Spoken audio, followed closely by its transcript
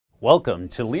Welcome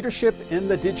to Leadership in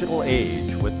the Digital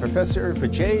Age with Professor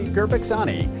Vijay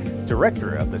Gurbaxani,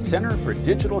 Director of the Center for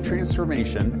Digital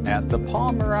Transformation at the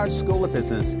Paul Merage School of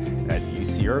Business at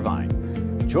UC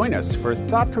Irvine. Join us for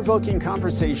thought-provoking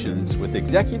conversations with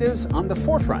executives on the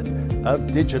forefront of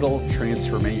digital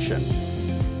transformation.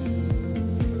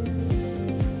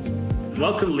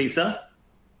 Welcome, Lisa.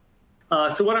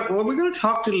 So what we're going to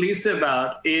talk to Lisa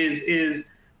about is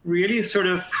really sort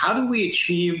of how do we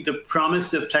achieve the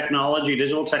promise of technology,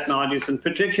 digital technologies in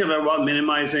particular, while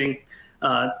minimizing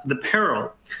the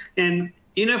peril. And,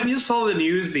 you know, if you just follow the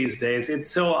news these days,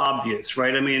 it's so obvious,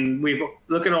 right? I mean,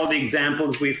 look at all the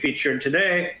examples we featured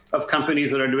today of companies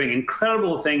that are doing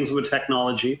incredible things with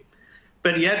technology.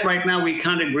 But yet right now we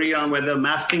can't agree on whether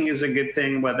masking is a good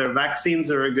thing, whether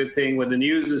vaccines are a good thing, whether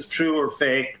news is true or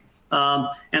fake.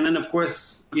 And then, of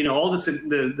course, you know, all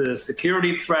the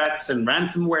security threats and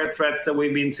ransomware threats that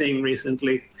we've been seeing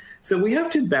recently. So we have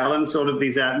to balance all of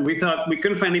these out. And we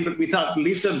couldn't find anybody, but we thought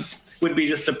Lisa would be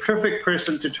just a perfect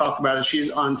person to talk about it.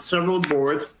 She's on several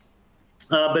boards.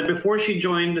 But before she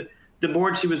joined the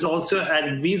board, she was also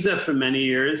at Visa for many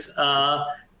years, you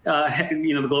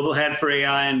know, the global head for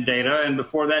AI and data. And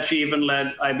before that, she even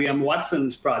led IBM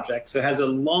Watson's project. So has a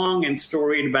long and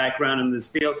storied background in this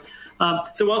field.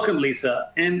 So welcome,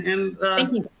 Lisa. And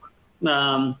thank you.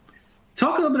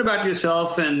 Talk a little bit about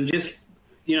yourself and just,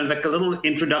 you know, like a little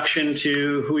introduction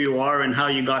to who you are and how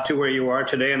you got to where you are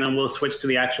today. And then we'll switch to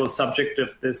the actual subject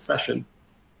of this session.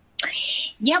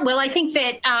 Yeah, well, I think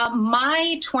that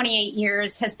my 28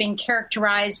 years has been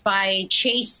characterized by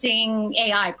chasing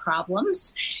AI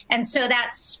problems. And so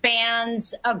that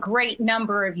spans a great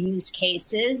number of use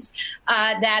cases.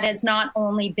 That has not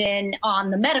only been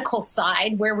on the medical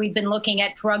side, where we've been looking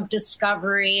at drug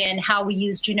discovery and how we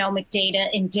use genomic data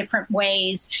in different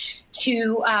ways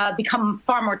to become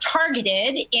far more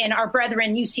targeted in our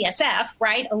brethren UCSF,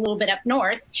 right, a little bit up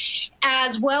north,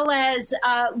 as well as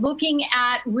looking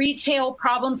at retail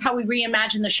problems, how we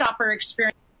reimagine the shopper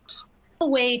experience, all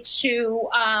the way to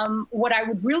what I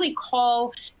would really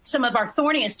call some of our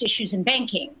thorniest issues in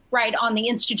banking, right, on the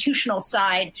institutional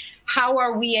side. How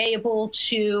are we able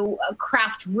to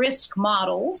craft risk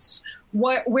models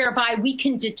whereby we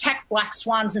can detect black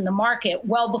swans in the market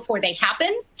well before they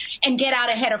happen and get out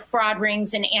ahead of fraud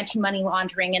rings and anti-money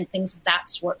laundering and things of that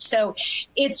sort. So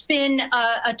it's been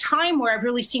a time where I've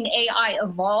really seen AI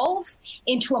evolve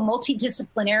into a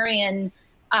multidisciplinarian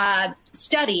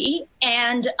study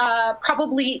and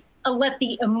probably let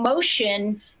the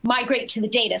emotion migrate to the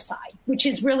data side, which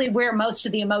is really where most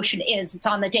of the emotion is. It's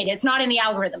on the data. It's not in the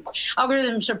algorithms.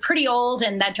 Algorithms are pretty old,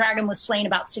 and that dragon was slain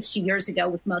about 60 years ago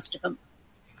with most of them.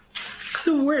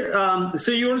 So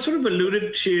so you sort of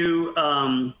alluded to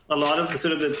a lot of the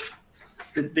sort of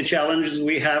the challenges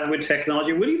we have with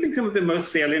technology. What do you think some of the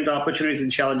most salient opportunities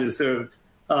and challenges, so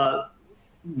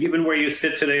given where you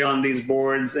sit today on these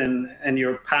boards and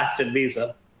your past at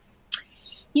Visa?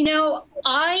 You know,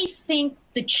 I think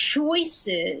the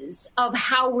choices of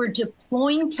how we're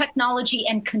deploying technology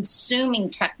and consuming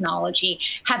technology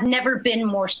have never been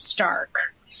more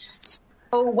stark.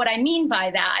 So what I mean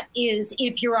by that is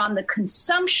if you're on the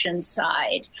consumption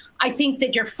side, I think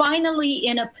that you're finally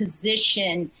in a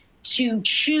position to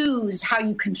choose how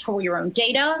you control your own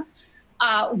data,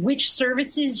 which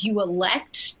services you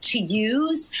elect to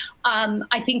use.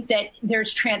 I think that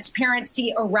there's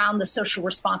transparency around the social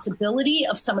responsibility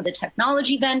of some of the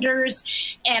technology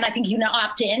vendors. And I think you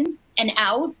opt in and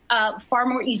out far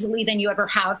more easily than you ever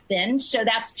have been. So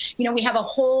that's, you know, we have a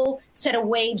whole set of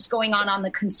waves going on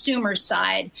the consumer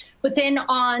side. But then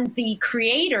on the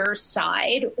creator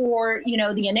side, or, you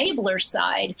know, the enabler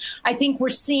side, I think we're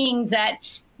seeing that,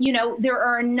 you know, there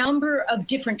are a number of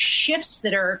different shifts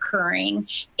that are occurring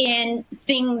in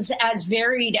things as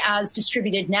varied as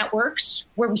distributed networks,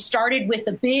 where we started with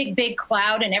a big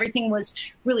cloud and everything was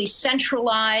really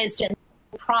centralized, and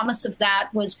the promise of that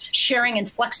was sharing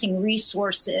and flexing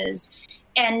resources.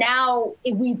 And now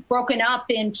we've broken up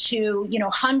into, you know,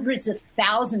 hundreds of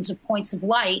thousands of points of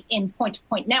light in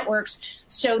point-to-point networks.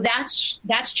 So that's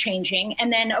changing.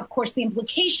 And then, of course, the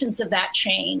implications of that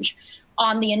change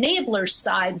on the enabler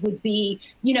side would be,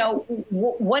 you know,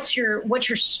 what's your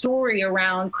story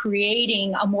around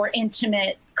creating a more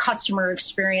intimate customer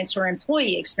experience or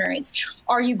employee experience?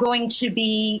 Are you going to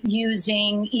be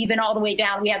using even all the way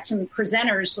down? We had some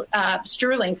presenters,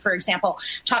 Sterling, for example,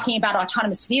 talking about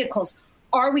autonomous vehicles.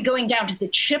 Are we going down to the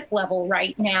chip level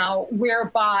right now,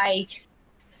 whereby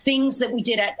things that we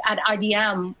did at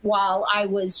IBM while I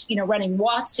was, you know, running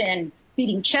Watson,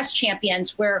 beating chess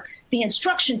champions, where the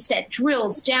instruction set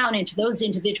drills down into those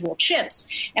individual chips,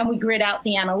 and we grid out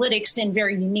the analytics in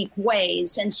very unique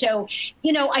ways. And so,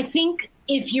 I think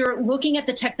if you're looking at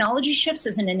the technology shifts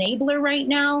as an enabler right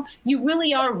now, you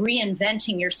really are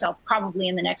reinventing yourself probably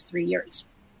in the next 3 years.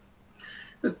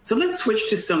 So let's switch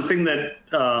to something that,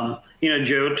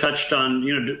 Joe touched on.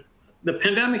 The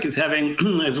pandemic is having,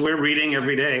 as we're reading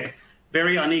every day,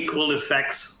 very unequal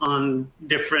effects on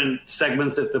different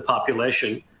segments of the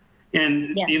population.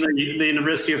 And yes. The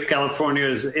University of California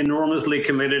is enormously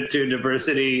committed to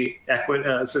diversity, equity,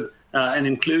 and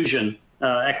inclusion,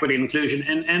 equity and inclusion.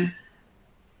 And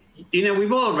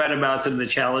we've all read about sort of the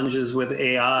challenges with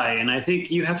AI, and I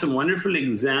think you have some wonderful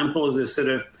examples of sort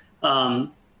of,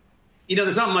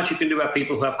 there's not much you can do about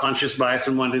people who have conscious bias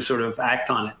and want to sort of act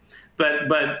on it.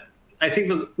 But I think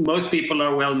that most people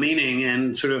are well-meaning,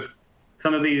 and sort of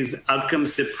some of these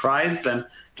outcomes surprise them.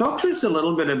 Talk to us a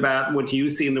little bit about what you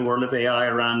see in the world of AI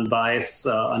around bias,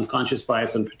 unconscious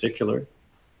bias in particular.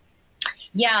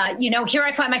 Yeah, here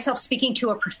I find myself speaking to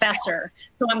a professor,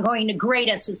 so I'm going to grade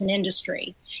us as an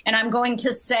industry. And I'm going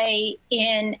to say,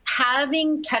 in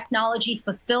having technology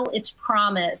fulfill its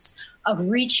promise of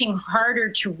reaching harder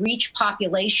to reach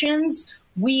populations,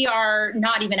 we are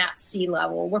not even at sea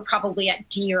level. We're probably at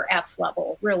D or F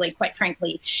level, really, quite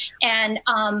frankly. And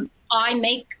I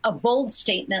make a bold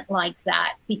statement like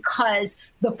that because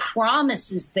the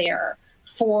promise is there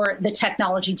for the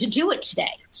technology to do it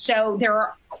today. So there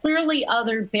are clearly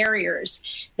other barriers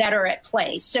that are at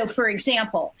play. So, for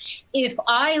example, if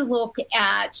I look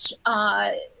at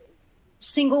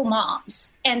single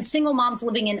moms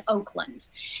living in Oakland,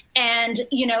 and,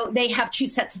 they have two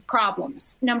sets of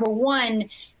problems. Number one,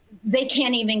 they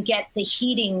can't even get the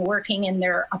heating working in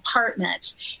their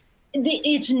apartment.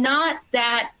 It's not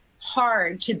that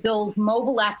hard to build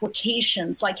mobile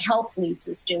applications like Health Leads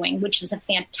is doing, which is a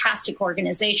fantastic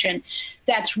organization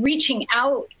that's reaching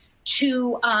out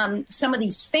to some of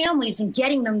these families and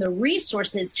getting them the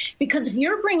resources. Because if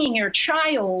you're bringing your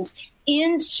child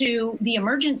into the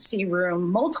emergency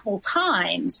room multiple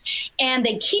times and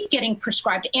they keep getting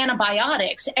prescribed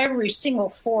antibiotics every single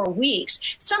 4 weeks,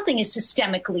 something is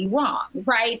systemically wrong,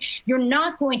 right? You're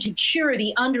not going to cure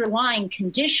the underlying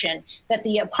condition that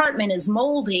the apartment is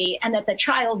moldy and that the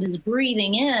child is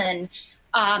breathing in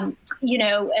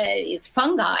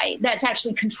fungi that's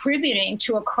actually contributing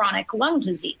to a chronic lung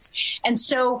disease. And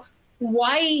so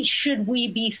why should we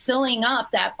be filling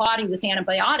up that body with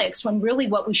antibiotics when really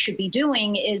what we should be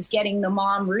doing is getting the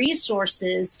mom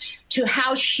resources to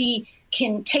how she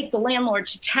can take the landlord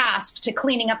to task to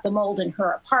cleaning up the mold in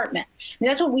her apartment? I mean,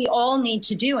 that's what we all need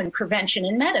to do in prevention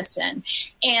and medicine.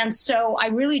 And so I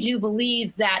really do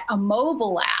believe that a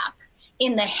mobile app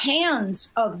in the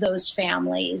hands of those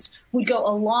families would go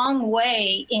a long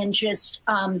way in just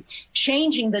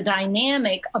changing the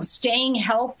dynamic of staying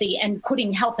healthy and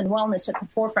putting health and wellness at the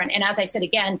forefront. And as I said,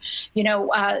 again,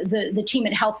 the team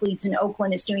at Health Leads in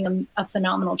Oakland is doing a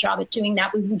phenomenal job at doing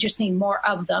that. We just need more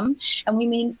of them. And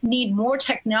we need more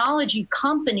technology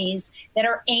companies that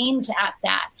are aimed at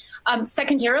that.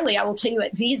 Secondarily, I will tell you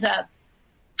at Visa,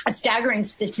 a staggering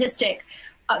statistic,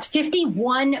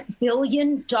 $51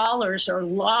 billion are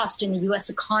lost in the U.S.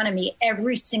 economy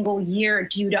every single year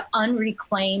due to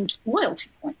unreclaimed loyalty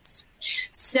points.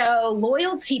 So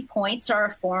loyalty points are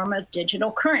a form of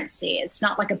digital currency. It's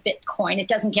not like a Bitcoin. It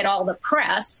doesn't get all the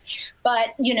press.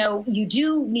 But, you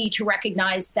do need to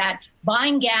recognize that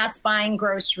buying gas, buying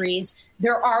groceries,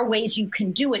 there are ways you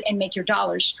can do it and make your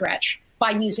dollars stretch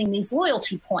by using these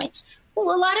loyalty points.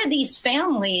 Well, a lot of these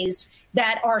families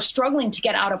that are struggling to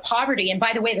get out of poverty, and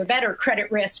by the way, they're better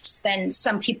credit risks than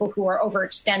some people who are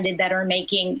overextended that are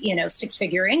making,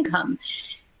 six-figure income.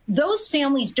 Those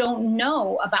families don't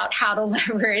know about how to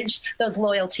leverage those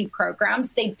loyalty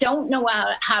programs. They don't know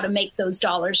how to make those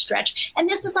dollars stretch. And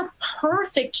this is a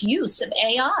perfect use of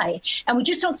AI. And we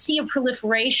just don't see a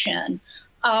proliferation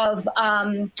of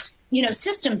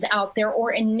systems out there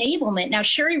or enablement. Now,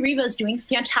 Sherry Riva is doing a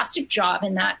fantastic job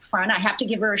in that front. I have to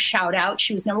give her a shout out.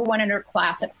 She was #1 in her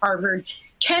class at Harvard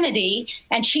Kennedy,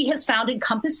 and she has founded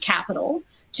Compass Capital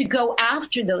to go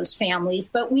after those families.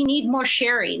 But we need more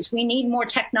Sherrys. We need more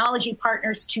technology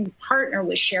partners to partner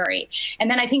with Sherry.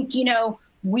 And then I think,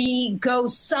 we go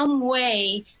some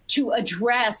way to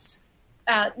address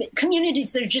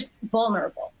communities that are just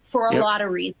vulnerable for a lot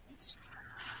of reasons.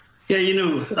 Yeah,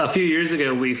 a few years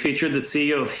ago, we featured the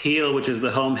CEO of Heal, which is the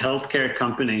home healthcare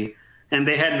company. And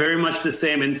they had very much the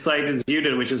same insight as you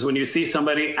did, which is when you see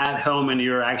somebody at home and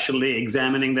you're actually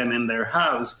examining them in their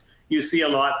house, you see a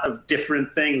lot of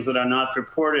different things that are not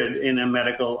reported in a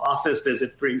medical office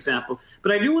visit, for example.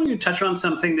 But I do want to touch on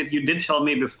something that you did tell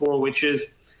me before, which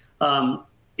is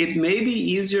It may be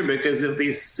easier because of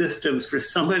these systems for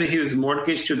somebody who's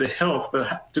mortgaged to the hilt,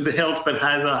 but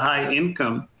has a high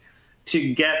income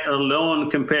to get a loan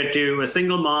compared to a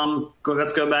single mom.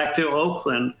 Let's go back to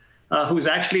Oakland, who's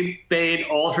actually paid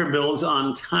all her bills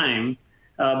on time,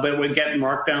 but would get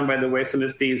marked down by the way some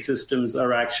of these systems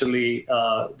are actually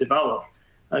developed.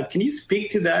 Can you speak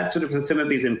to that, sort of some of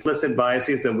these implicit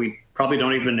biases that we probably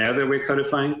don't even know that we're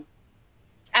codifying?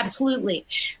 Absolutely.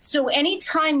 So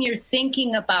anytime you're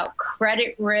thinking about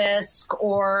credit risk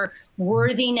or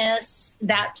worthiness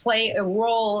that play a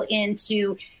role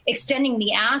into extending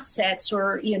the assets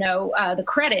or, the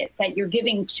credit that you're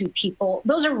giving to people,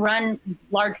 those are run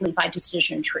largely by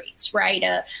decision trees, right?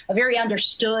 A very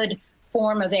understood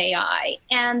form of AI.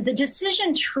 And the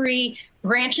decision tree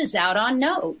branches out on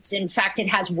nodes. In fact, it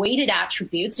has weighted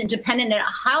attributes, and depending on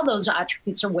how those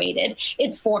attributes are weighted,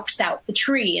 it forks out the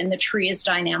tree, and the tree is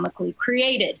dynamically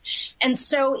created. And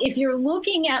so if you're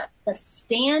looking at the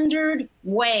standard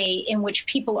way in which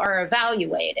people are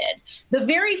evaluated, the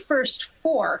very first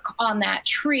fork on that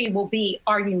tree will be,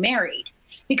 are you married?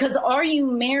 Because are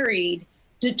you married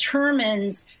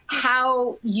determines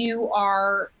how you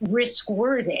are risk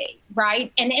worthy,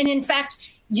 right? And in fact,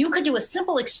 you could do a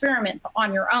simple experiment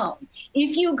on your own.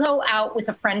 If you go out with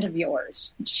a friend of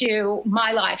yours to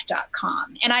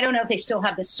mylife.com, and I don't know if they still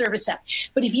have this service up,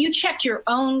 but if you check your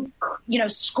own,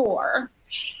 score,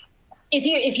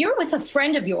 if you're with a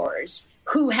friend of yours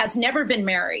who has never been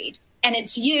married, and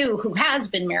it's you who has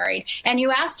been married, and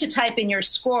you ask to type in your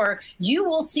score, you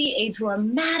will see a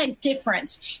dramatic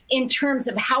difference in terms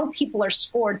of how people are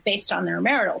scored based on their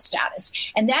marital status.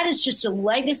 And that is just a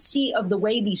legacy of the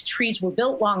way these trees were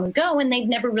built long ago, and they've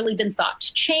never really been thought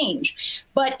to change.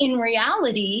 But in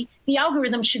reality, the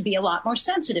algorithm should be a lot more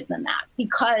sensitive than that,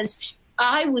 because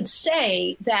I would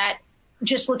say that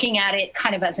just looking at it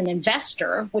kind of as an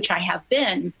investor, which I have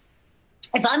been,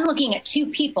 if I'm looking at two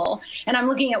people and I'm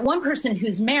looking at one person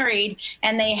who's married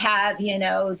and they have,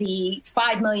 the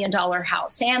 $5 million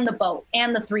house and the boat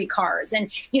and the 3 cars, and,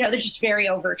 they're just very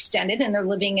overextended and they're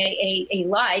living a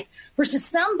life, versus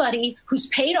somebody who's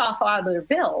paid off all their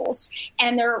bills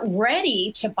and they're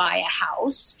ready to buy a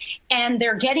house and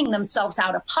they're getting themselves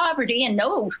out of poverty. And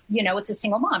it's a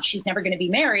single mom. She's never going to be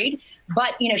married,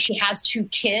 but, she has 2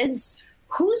 kids.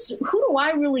 Who do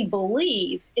I really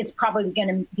believe is probably going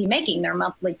to be making their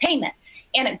monthly payment?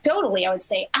 Anecdotally, I would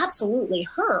say absolutely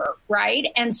her,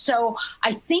 right? And so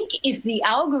I think if the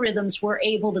algorithms were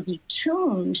able to be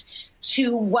tuned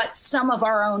to what some of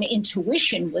our own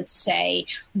intuition would say,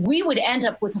 we would end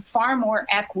up with a far more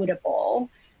equitable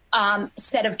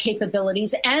set of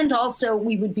capabilities. And also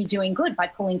we would be doing good by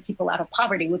pulling people out of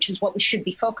poverty, which is what we should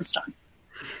be focused on.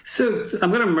 So I'm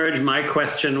going to merge my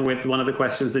question with one of the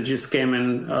questions that just came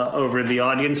in over the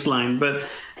audience line. But,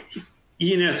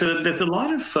 so there's a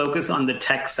lot of focus on the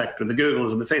tech sector, the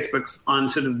Googles and the Facebooks, on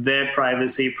sort of their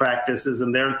privacy practices.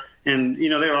 And they're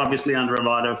obviously under a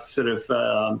lot of sort of,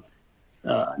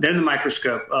 they're in the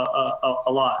microscope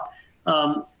a lot.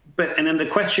 And then the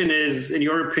question is, in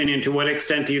your opinion, to what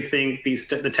extent do you think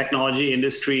the technology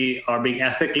industry are being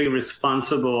ethically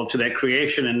responsible to their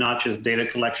creation and not just data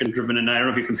collection driven? And I don't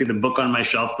know if you can see the book on my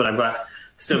shelf, but I've got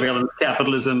Surveillance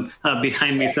Capitalism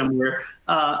behind me somewhere.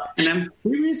 And I'm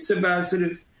curious about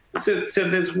so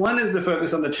there's one is the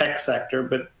focus on the tech sector,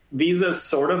 but Visa's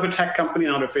sort of a tech company,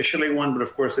 not officially one, but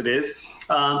of course it is.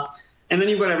 And then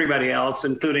you've got everybody else,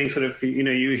 including sort of,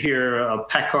 you hear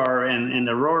Pekar and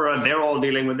Aurora, they're all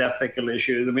dealing with ethical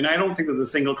issues. I mean, I don't think there's a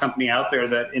single company out there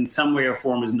that in some way or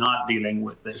form is not dealing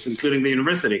with this, including the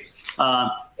university.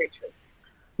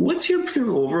 What's your sort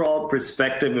of overall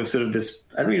perspective of sort of this,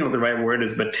 I don't even know what the right word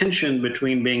is, but tension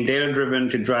between being data-driven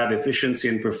to drive efficiency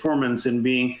and performance and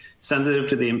being sensitive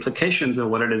to the implications of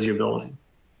what it is you're building?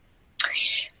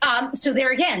 So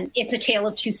there again, it's a tale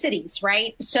of two cities,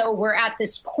 right? So we're at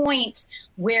this point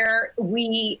where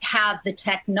we have the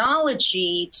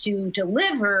technology to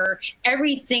deliver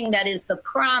everything that is the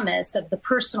promise of the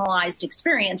personalized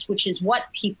experience, which is what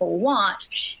people want.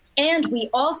 And we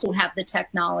also have the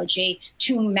technology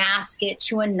to mask it,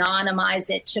 to anonymize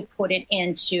it, to put it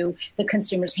into the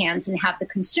consumer's hands and have the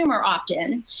consumer opt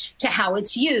in to how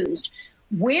it's used.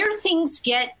 Where things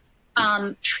get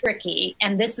tricky,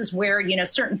 and this is where,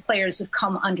 certain players have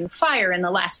come under fire in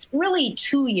the last really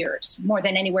 2 years more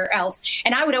than anywhere else.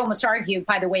 And I would almost argue,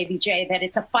 by the way, Vijay, that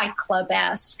it's a Fight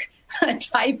Club-esque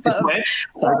type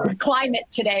of climate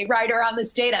today, right, around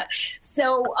this data.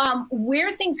 So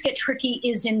where things get tricky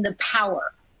is in the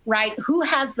power, right? Who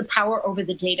has the power over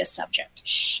the data subject?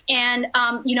 And,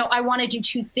 I want to do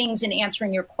two things in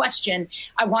answering your question.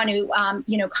 I want to,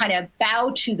 kind of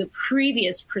bow to the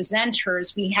previous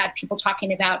presenters. We had people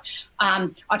talking about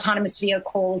autonomous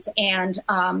vehicles and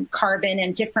carbon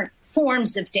and different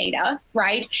forms of data,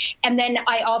 right? And then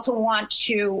I also want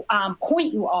to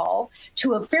point you all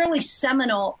to a fairly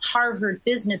seminal Harvard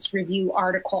Business Review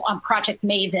article on Project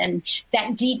Maven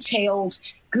that detailed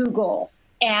Google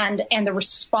and the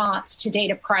response to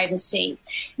data privacy.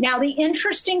 Now, the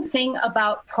interesting thing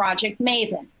about Project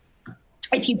Maven,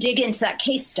 if you dig into that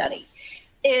case study,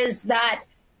 is that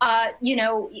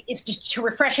if just to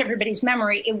refresh everybody's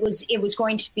memory, it was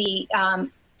going to be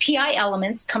PI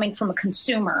elements coming from a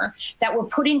consumer that were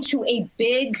put into a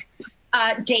big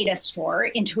data store,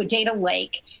 into a data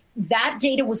lake. That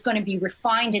data was going to be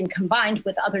refined and combined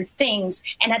with other things.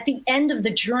 And at the end of the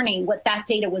journey, what that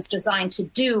data was designed to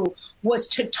do was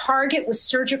to target with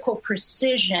surgical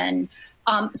precision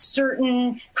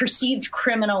certain perceived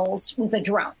criminals with a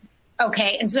drone.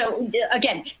 Okay. And so,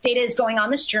 again, data is going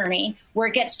on this journey where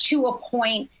it gets to a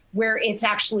point where it's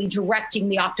actually directing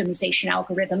the optimization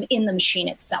algorithm in the machine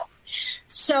itself.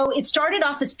 So it started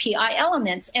off as PI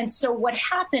elements. And so what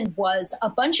happened was a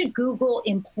bunch of Google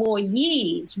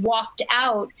employees walked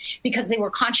out because they were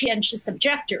conscientious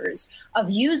objectors of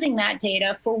using that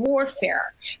data for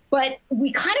warfare. But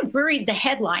we kind of buried the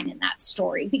headline in that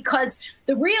story because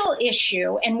the real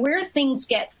issue and where things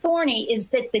get thorny is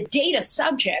that the data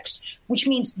subjects, which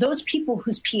means those people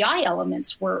whose PI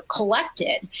elements were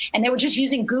collected, and they were just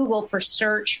using Google for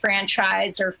search,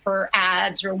 franchise, or for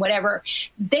ads or whatever,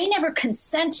 they never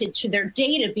consented to their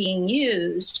data being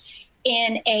used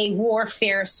in a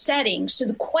warfare setting. So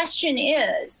the question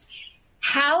is,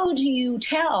 how do you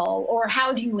tell or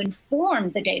how do you inform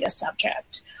the data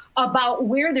subject about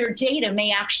where their data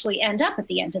may actually end up at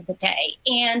the end of the day?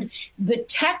 And the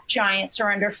tech giants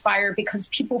are under fire because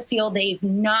people feel they've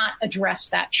not addressed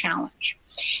that challenge.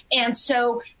 And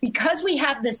so because we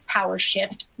have this power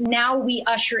shift, now we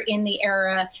usher in the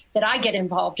era that I get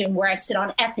involved in where I sit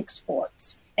on ethics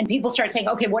boards. And people start saying,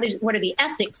 okay, what are the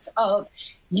ethics of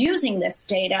using this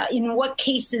data? In what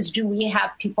cases do we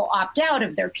have people opt out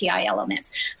of their PI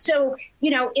elements? So,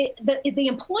 the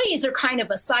employees are kind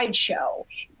of a sideshow.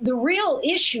 The real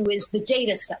issue is the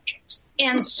data subjects.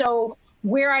 And so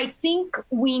where I think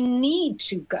we need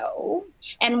to go,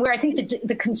 and where I think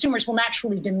the consumers will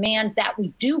naturally demand that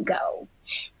we do go,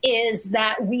 is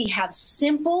that we have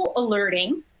simple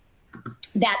alerting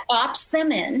that opts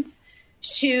them in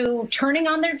to turning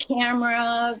on their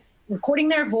camera, recording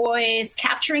their voice,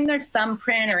 capturing their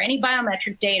thumbprint or any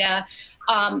biometric data,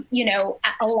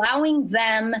 allowing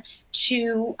them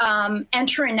to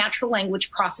enter a natural language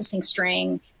processing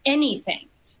string, anything.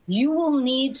 You will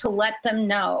need to let them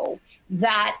know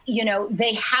that,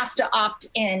 they have to opt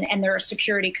in and there are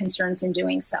security concerns in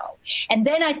doing so. And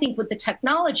then I think what the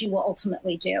technology will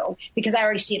ultimately do, because I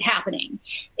already see it happening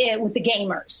with the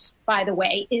gamers, by the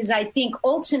way, is I think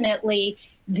ultimately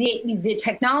the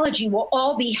technology will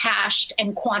all be hashed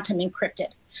and quantum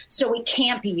encrypted. So it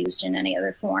can't be used in any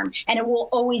other form. And it will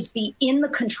always be in the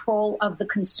control of the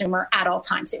consumer at all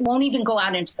times. It won't even go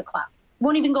out into the cloud,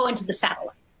 won't even go into the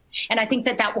satellite. And I think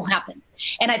that will happen.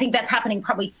 And I think that's happening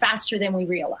probably faster than we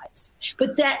realize.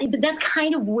 But that's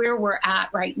kind of where we're at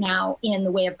right now in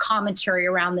the way of commentary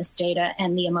around this data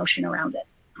and the emotion around it.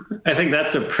 I think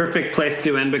that's a perfect place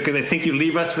to end, because I think you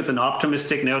leave us with an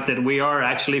optimistic note that we are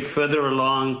actually further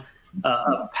along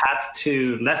a path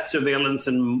to less surveillance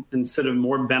and sort of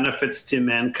more benefits to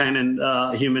mankind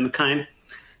and humankind.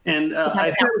 And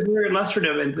I think it was very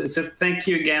illustrative. And so thank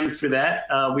you again for that.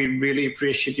 We really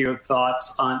appreciate your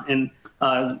thoughts on, and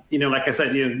like I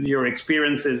said, your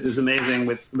experience is amazing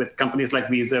with companies like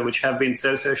Visa, which have been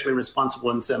so socially responsible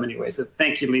in so many ways. So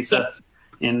thank you, Lisa.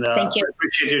 And thank you. I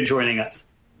appreciate you joining us.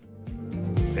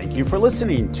 Thank you for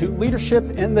listening to Leadership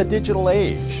in the Digital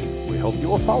Age. We hope you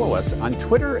will follow us on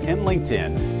Twitter and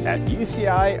LinkedIn at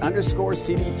UCI_CDT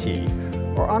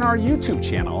or on our YouTube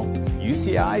channel,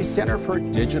 UCI Center for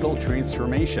Digital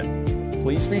Transformation.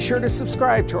 Please be sure to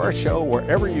subscribe to our show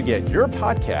wherever you get your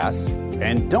podcasts,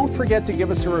 and don't forget to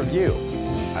give us a review.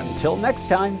 Until next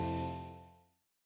time.